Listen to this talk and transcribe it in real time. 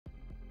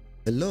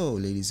Hello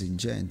ladies and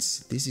gents,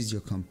 this is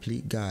your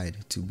complete guide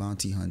to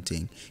bounty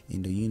hunting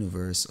in the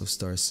universe of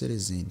Star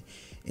Citizen.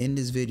 In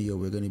this video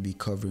we're going to be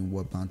covering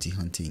what bounty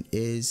hunting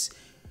is,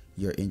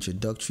 your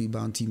introductory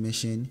bounty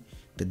mission,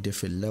 the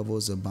different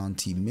levels of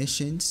bounty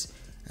missions,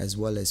 as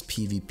well as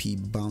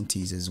PvP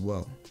bounties as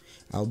well.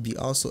 I'll be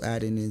also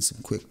adding in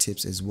some quick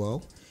tips as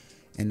well,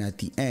 and at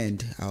the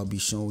end I'll be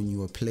showing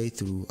you a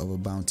playthrough of a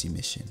bounty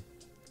mission.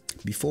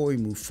 Before we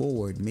move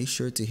forward, make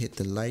sure to hit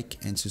the like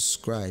and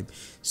subscribe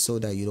so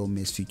that you don't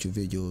miss future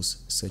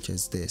videos such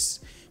as this.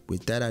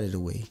 With that out of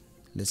the way,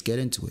 let's get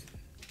into it.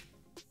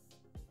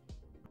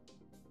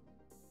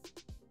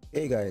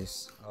 Hey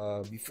guys,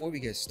 before we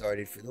get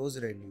started, for those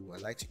that are new,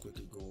 I'd like to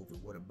quickly go over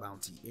what a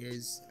bounty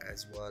is,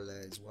 as well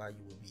as why you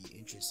will be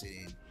interested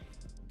in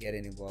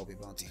getting involved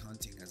with bounty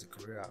hunting as a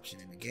career option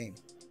in the game.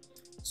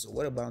 So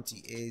what a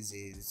bounty is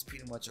it's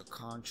pretty much a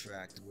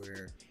contract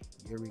where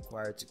you're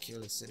required to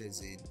kill a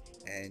citizen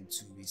and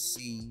to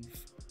receive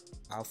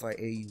alpha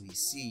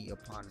AUEC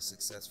upon a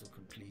successful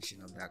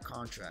completion of that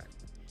contract.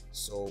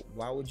 So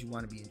why would you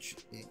want to be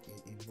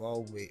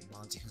involved with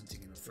bounty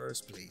hunting in the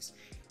first place?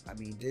 I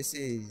mean, this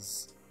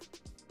is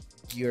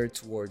geared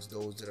towards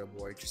those that are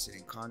more interested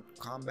in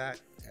combat,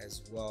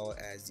 as well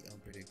as the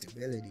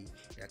unpredictability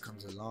that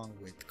comes along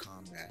with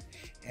combat,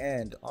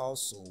 and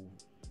also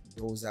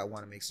those that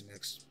want to make some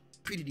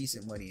pretty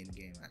decent money in the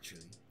game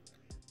actually.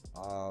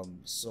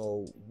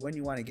 So when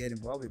you want to get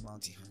involved with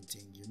bounty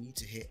hunting, you need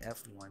to hit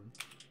F1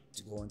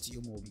 to go into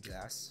your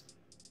Mobi-Glass.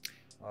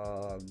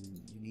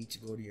 You need to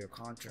go to your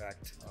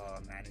contract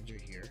manager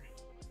here,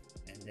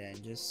 and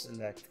then just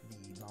select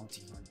the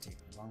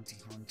bounty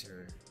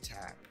hunter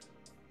tab.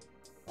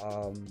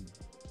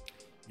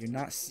 You're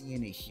not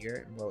seeing it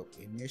here, but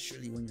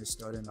initially when you're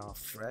starting off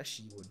fresh,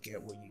 you would get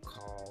what you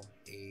call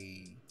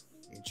a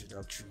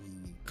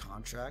introductory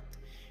contract,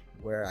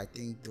 where I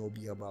think there'll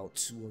be about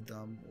 2 of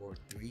them or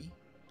 3,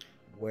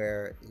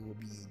 where it will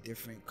be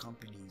different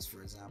companies.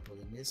 For example,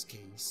 in this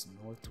case,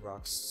 North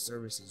Rock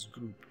Services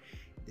Group,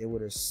 they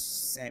would have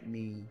sent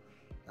me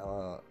they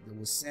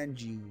will send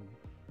you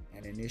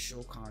an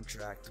initial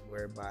contract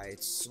whereby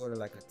it's sort of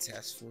like a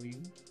test for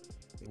you.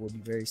 It will be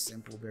very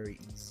simple, very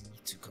easy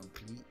to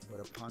complete, but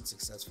upon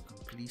successful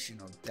completion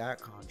of that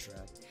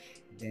contract,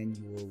 then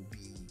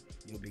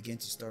you'll begin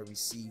to start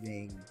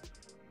receiving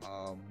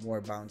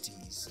more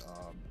bounties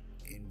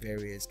in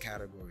various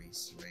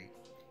categories, right?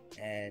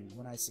 And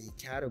when I say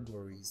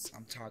categories,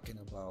 I'm talking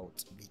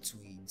about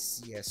between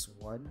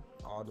CS1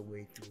 all the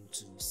way through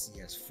to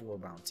CS4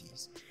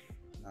 bounties.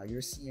 Now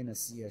you're seeing a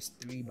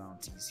CS3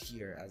 bounties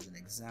here as an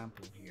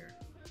example here,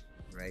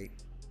 right?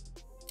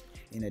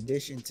 In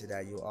addition to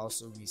that, you'll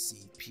also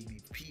receive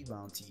PvP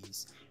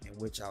bounties, in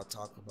which I'll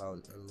talk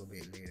about a little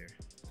bit later,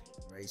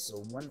 right?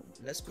 So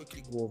let's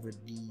quickly go over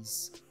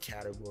these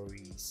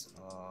categories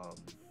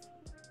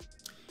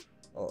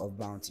of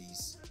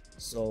bounties.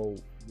 So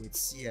with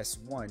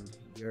CS1,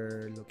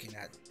 you're looking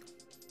at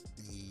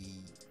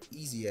the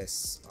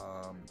easiest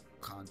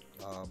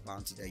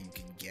bounty that you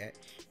can get,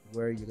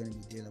 where you're going to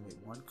be dealing with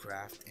 1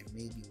 craft and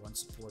maybe 1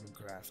 supporting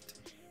craft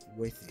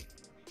with it,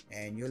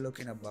 and you're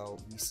looking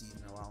about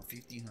receiving around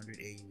 1500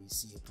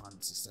 AUEC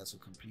upon successful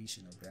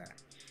completion of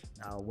that.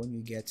 Now when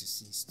you get to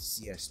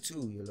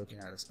CS2, you're looking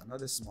at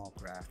another small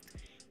craft,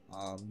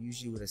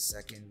 usually with a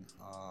second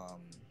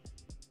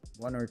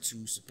 1 or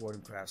 2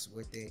 supporting crafts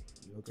with it.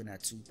 You're looking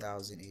at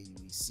 2000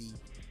 AUEC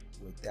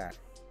with that.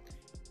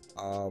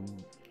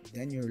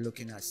 Then you're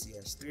looking at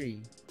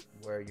CS3,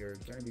 where you're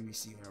going to be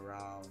receiving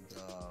around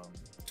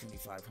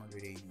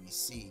 2500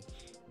 AUEC,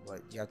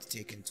 but you have to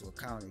take into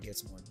account it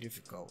gets more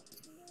difficult.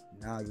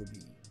 Now you'll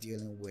be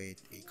dealing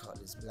with a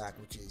Cutlass Black,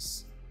 which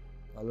is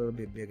a little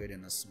bit bigger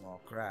than a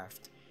small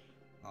craft,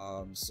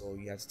 so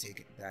you have to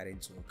take that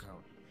into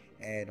account.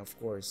 And of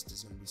course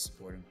there's going to be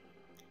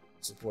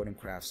supporting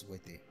crafts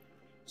with it.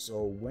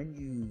 So when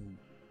you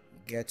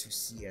get to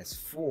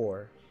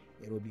CS4,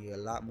 it will be a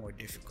lot more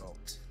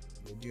difficult.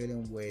 You're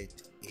dealing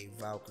with a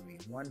Valkyrie,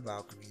 1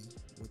 Valkyrie,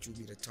 which will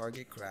be the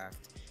target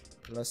craft,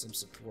 plus some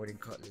supporting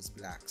Cutlass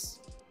Blacks,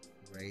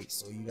 right?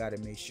 So you got to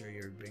make sure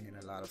you're bringing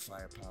a lot of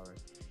firepower,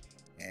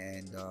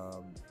 and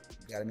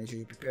you got to make sure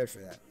you're prepared for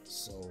that.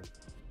 So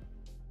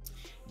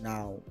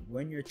now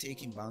when you're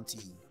taking bounty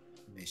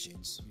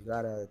missions, you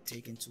got to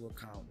take into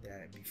account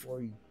that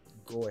before you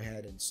go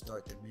ahead and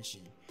start the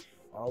mission,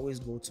 always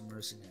go to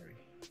mercenary,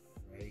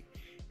 right?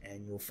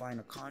 And you'll find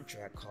a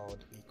contract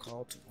called a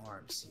call to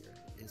arms here.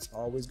 It's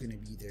always going to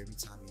be there every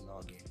time you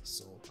log in,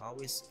 so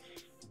always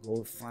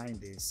go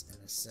find this and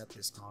accept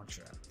this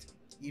contract,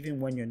 even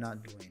when you're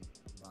not doing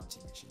bounty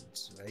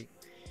missions, right?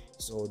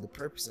 So the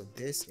purpose of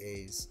this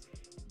is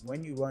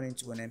when you run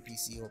into an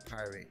NPC or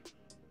pirate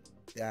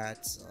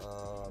that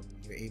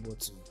you're able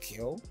to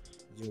kill,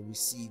 you'll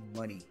receive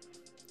money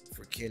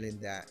for killing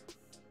that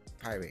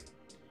pirate.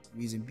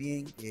 Reason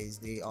being is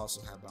they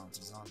also have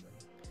bounties on them,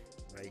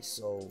 right?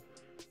 So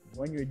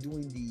when you're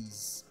doing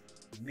these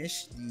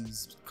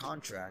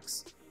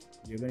contracts,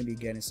 you're going to be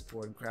getting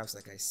supporting crafts,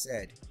 like I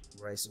said,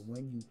 right? So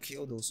when you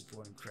kill those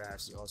supporting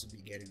crafts, you also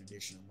be getting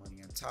additional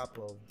money on top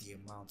of the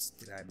amounts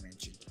that I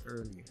mentioned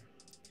earlier,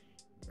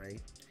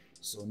 right?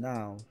 So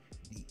now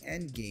the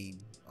end game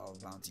of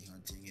bounty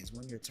hunting is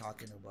when you're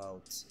talking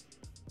about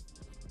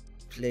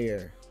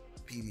player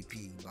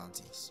PvP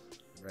bounties,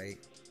 right?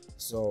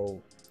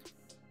 So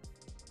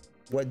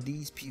what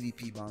these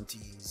PvP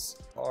bounties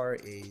are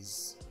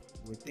is,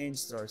 within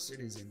Star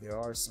Citizen there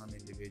are some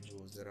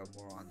individuals that are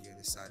more on the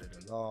other side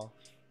of the law.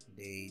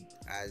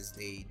 As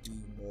they do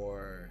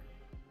more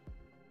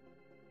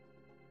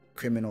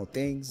criminal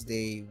things,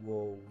 they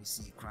will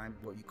receive crime,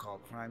 what you call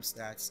crime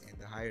stats, and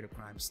the higher the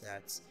crime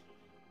stats,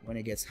 when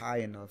it gets high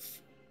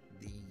enough,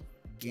 the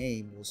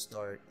game will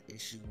start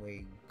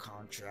issuing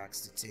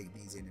contracts to take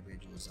these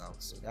individuals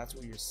out. So that's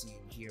what you're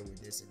seeing here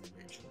with this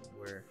individual,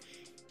 where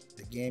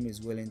the game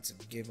is willing to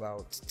give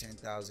out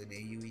 10,000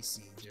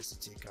 AUEC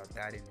just to take out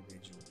that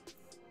individual,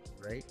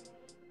 right?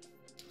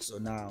 So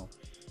now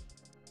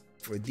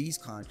for these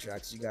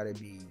contracts, you gotta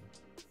be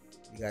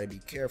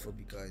careful,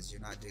 because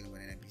you're not dealing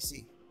with an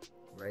NPC,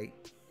 right?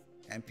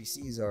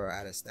 NPCs are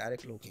at a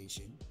static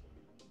location,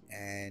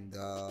 and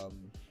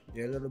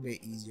they're a little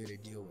bit easier to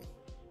deal with.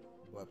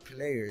 But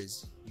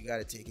players, you got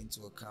to take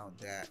into account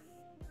that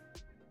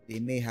they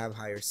may have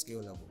higher skill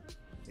level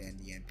than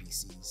the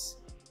NPCs.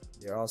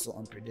 They're also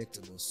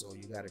unpredictable, so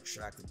you got to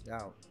track them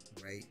down,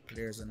 right?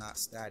 Players are not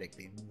static,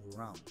 they move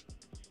around,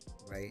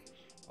 right?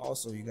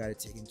 Also, you got to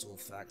take into a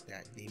fact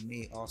that they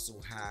may also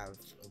have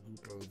a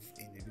group of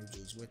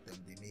individuals with them.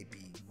 They may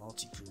be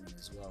multi-crewing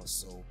as well.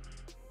 So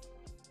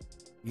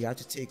you have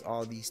to take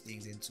all these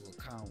things into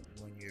account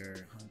when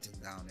you're hunting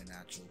down an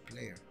actual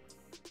player.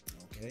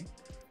 Okay,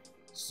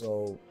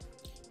 so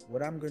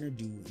what I'm going to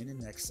do in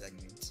the next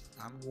segment,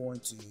 I'm going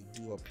to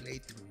do a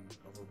playthrough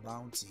of a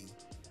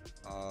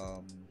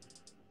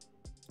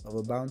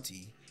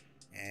bounty,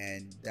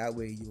 and that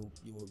way you'll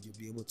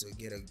be able to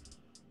get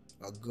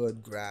a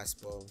good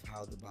grasp of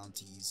how the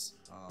bounties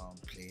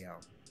play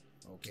out.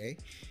 Okay,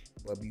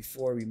 but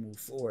before we move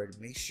forward,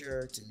 make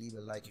sure to leave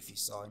a like if you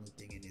saw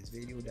anything in this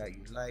video that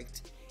you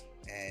liked,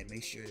 and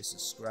make sure to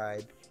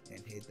subscribe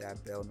and hit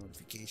that bell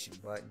notification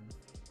button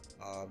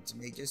to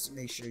make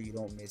sure you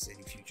don't miss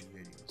any future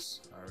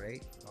videos. All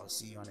right, I'll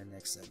see you on the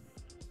next segment.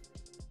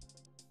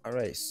 All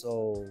right,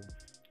 so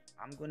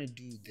I'm gonna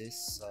do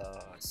this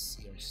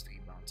CR3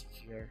 bounty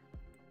here.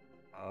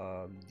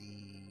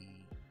 The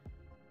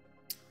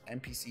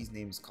NPC's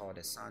name is called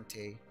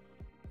Asante,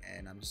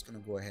 and I'm just gonna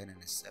go ahead and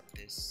accept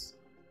this.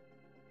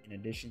 In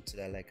addition to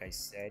that, like I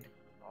said,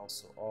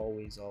 also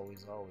always go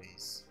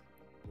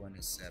and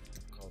accept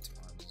the call to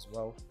arms as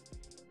well.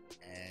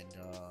 And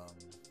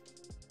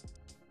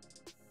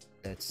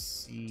let's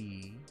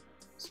see,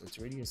 so it's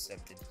already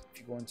accepted. If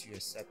you go into your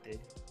accepted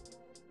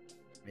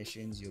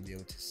missions, you'll be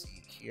able to see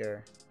it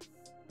here.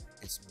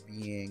 It's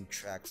being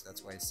tracked,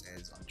 that's why it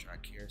says on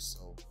track here.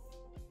 So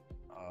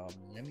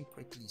let me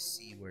quickly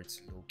see where it's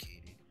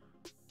located.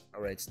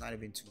 All right, it's not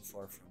even too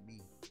far from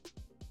me,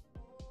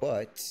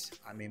 but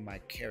I'm in my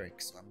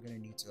Carrick, so I'm gonna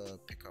need to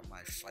pick up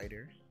my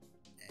fighter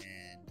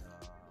and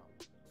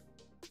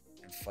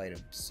fight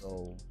him.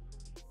 So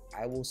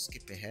I will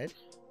skip ahead,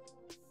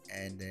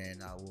 and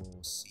then I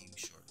will see you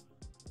shortly.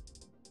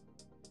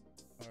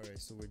 All right,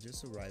 so we're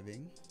just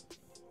arriving.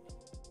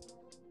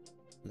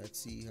 Let's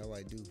see how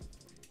I do.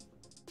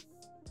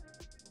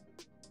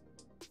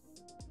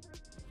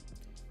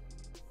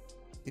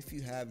 If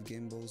you have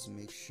gimbals,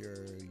 make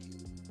sure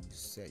you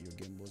set your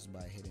gimbals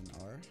by hitting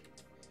R.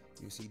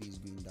 You see these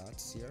green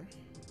dots here.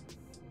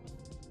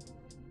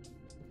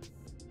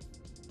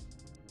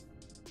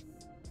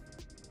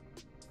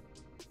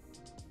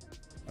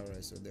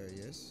 Alright, so there he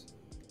is.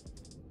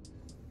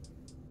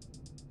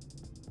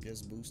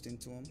 Just boosting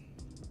to him.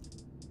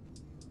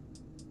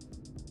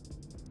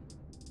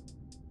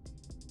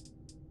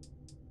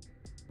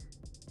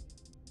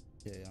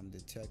 Okay,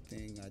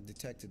 I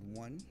detected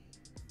 1,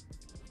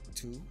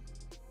 2.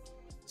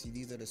 See,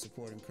 these are the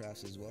supporting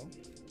crafts as well.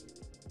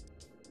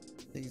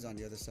 I think he's on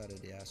the other side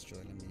of the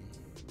asteroid. Let me...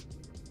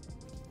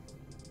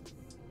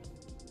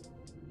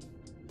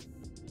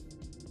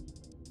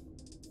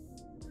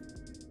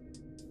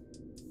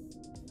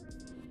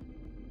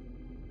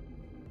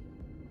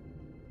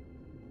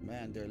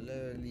 Man, they're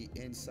literally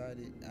inside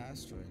the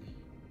asteroid.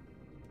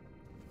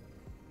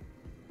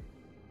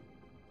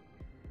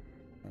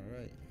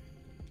 Alright.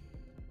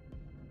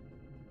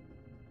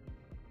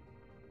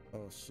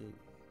 Oh, shoot.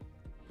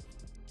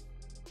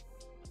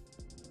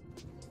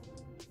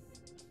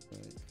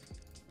 Right.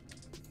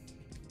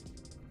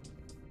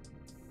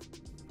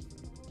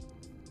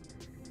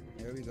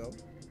 Here we go.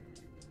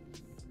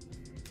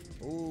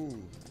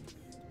 Ooh.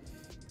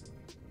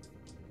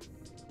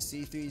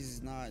 C3s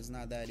is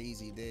not that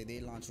easy. They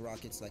launch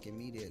rockets like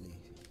immediately.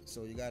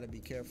 So you gotta be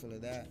careful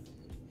of that.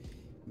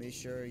 Make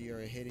sure you're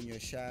hitting your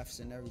shafts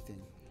and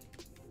everything.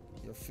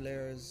 Your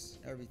flares,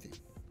 everything.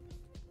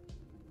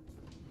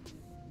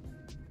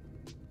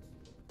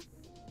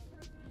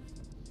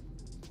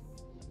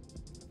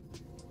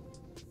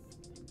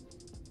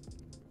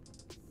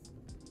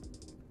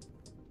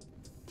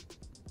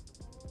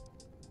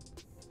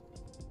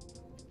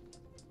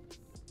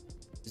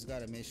 Just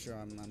gotta make sure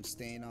I'm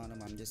staying on them.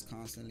 I'm just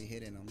constantly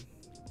hitting them,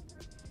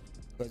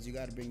 because you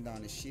gotta bring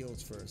down the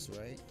shields first,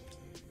 right?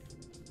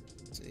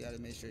 So you gotta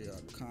make sure you're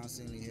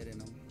constantly hitting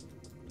them.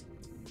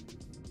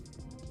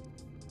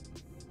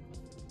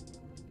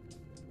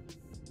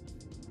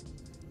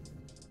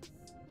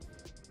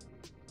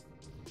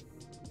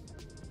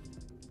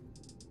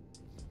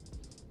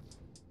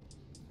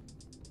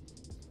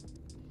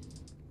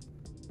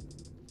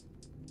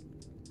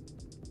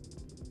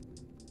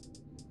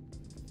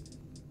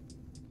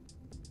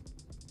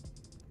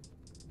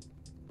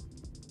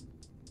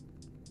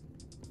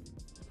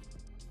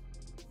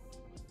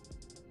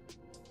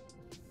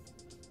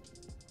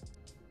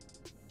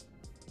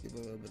 Give a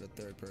little bit of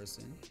third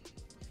person.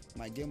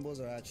 My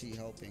gimbals are actually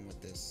helping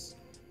with this.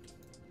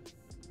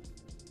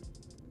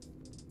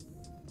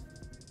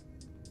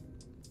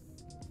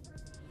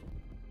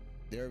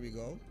 There we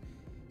go.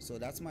 So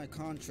that's my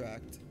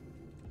contract,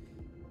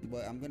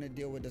 but I'm gonna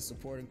deal with the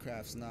supporting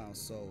crafts now.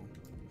 So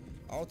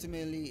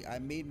ultimately I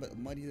made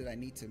money that I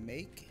need to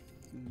make,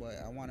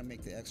 but I want to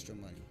make the extra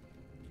money.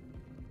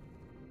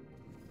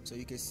 So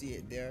you can see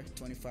it there,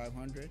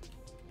 2,500.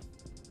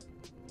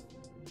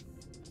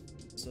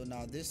 So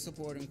now this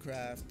supporting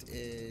craft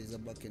is a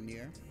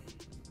Buccaneer.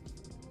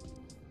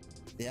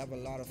 They have a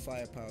lot of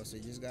firepower, so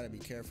you just gotta be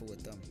careful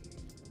with them.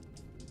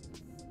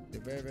 They're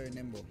very, very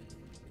nimble.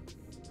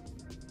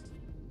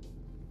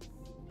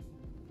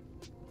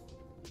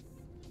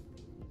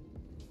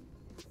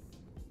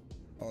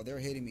 Oh, they're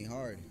hitting me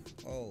hard.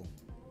 Oh.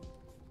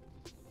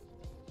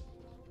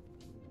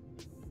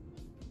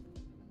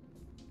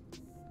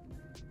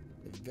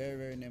 They're very,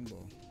 very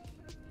nimble.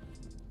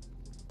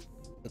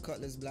 The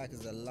Cutlass Black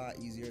is a lot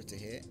easier to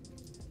hit.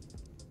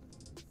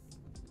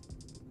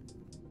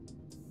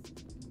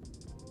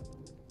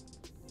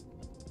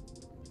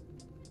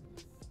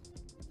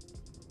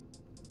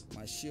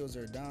 My shields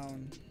are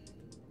down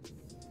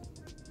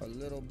a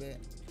little bit.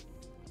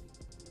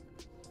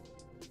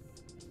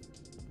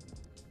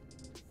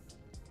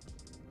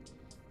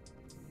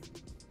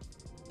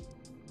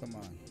 Come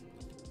on.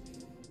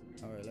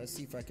 Alright, let's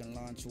see if I can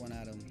launch one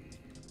at him.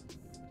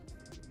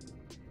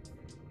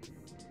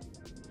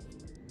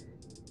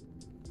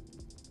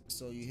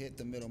 So you hit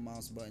the middle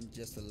mouse button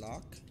just to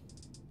lock,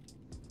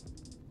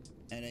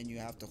 and then you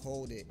have to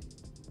hold it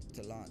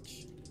to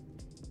launch.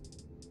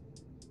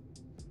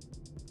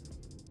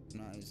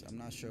 I'm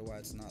not sure why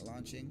it's not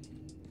launching.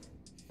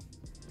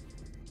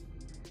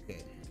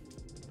 Okay.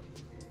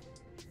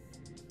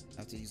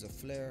 I have to use a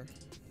flare.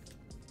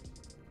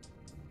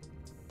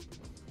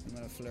 I'm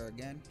gonna flare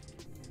again.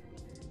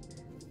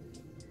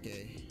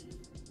 Okay.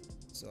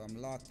 So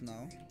I'm locked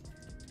now.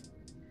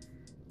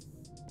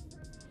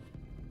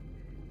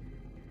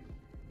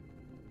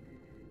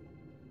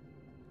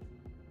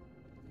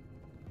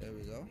 There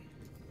we go.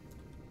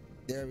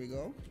 There we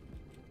go.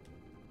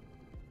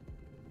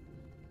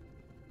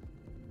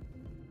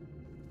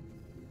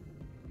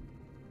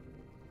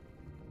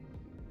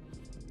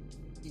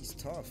 He's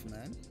tough,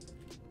 man.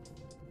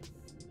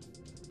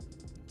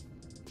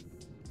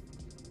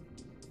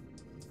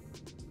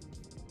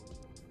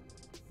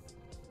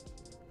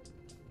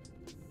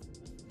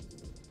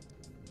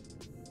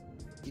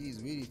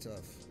 He's really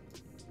tough.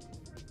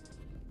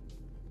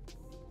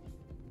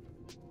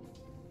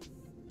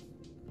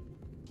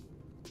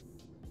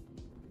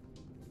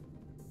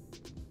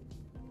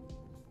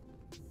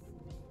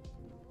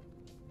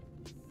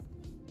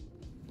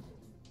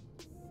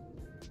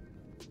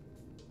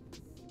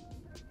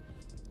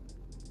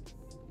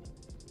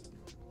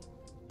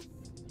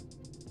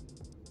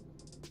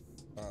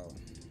 Wow.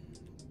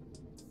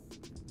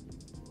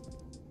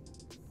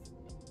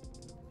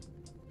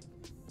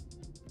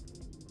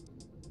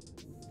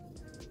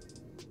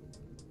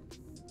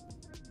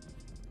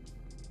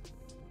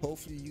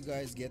 Hopefully you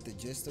guys get the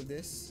gist of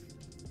this.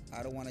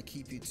 I don't want to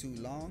keep you too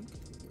long,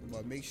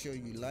 but make sure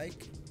you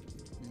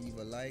leave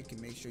a like,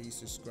 and make sure you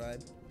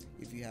subscribe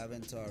if you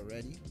haven't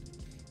already.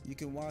 You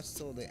can watch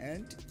till the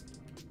end,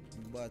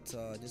 but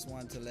just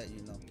wanted to let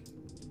you know.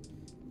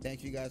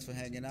 Thank you guys for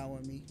hanging out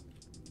with me.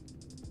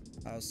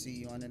 I'll see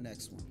you on the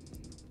next one.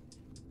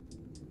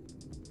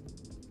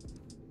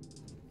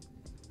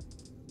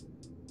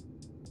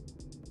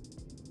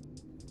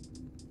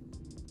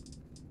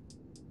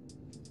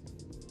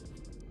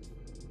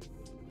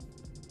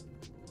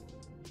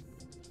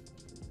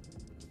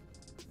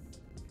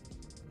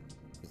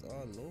 It's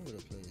all over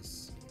the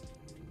place.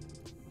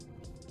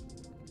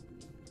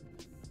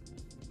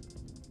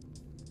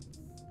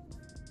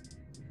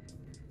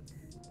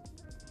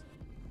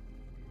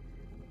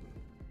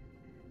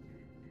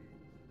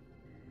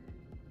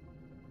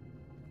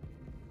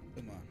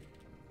 Come on.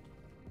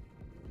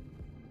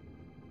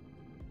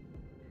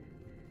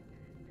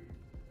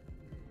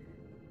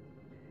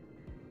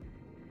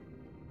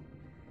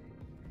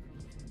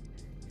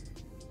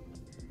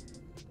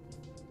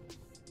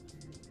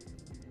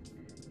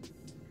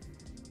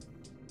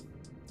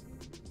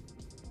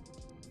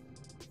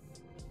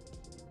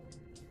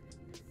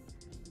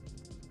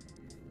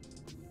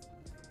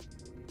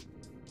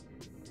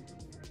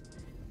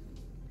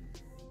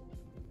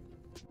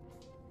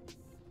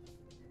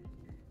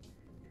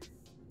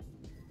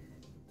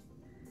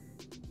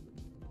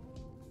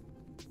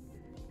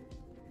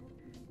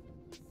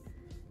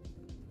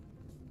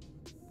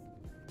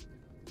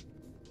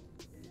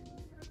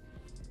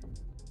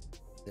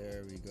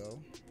 There we go.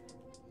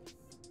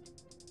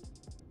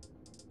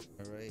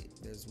 All right,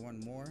 there's one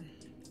more.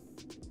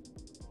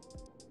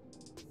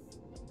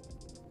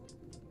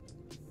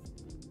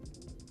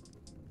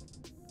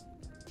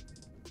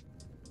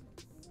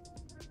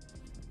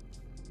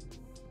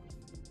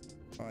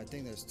 Oh, I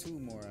think there's two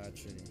more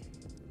actually.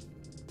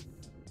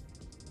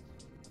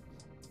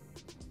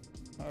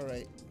 All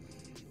right,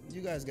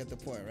 you guys get the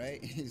point, right?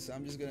 So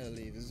I'm just gonna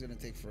leave. This is gonna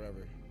take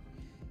forever.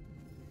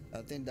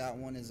 I think that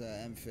one is a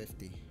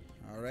M50.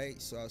 All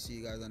right, so I'll see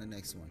you guys on the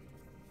next one.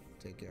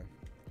 Take care.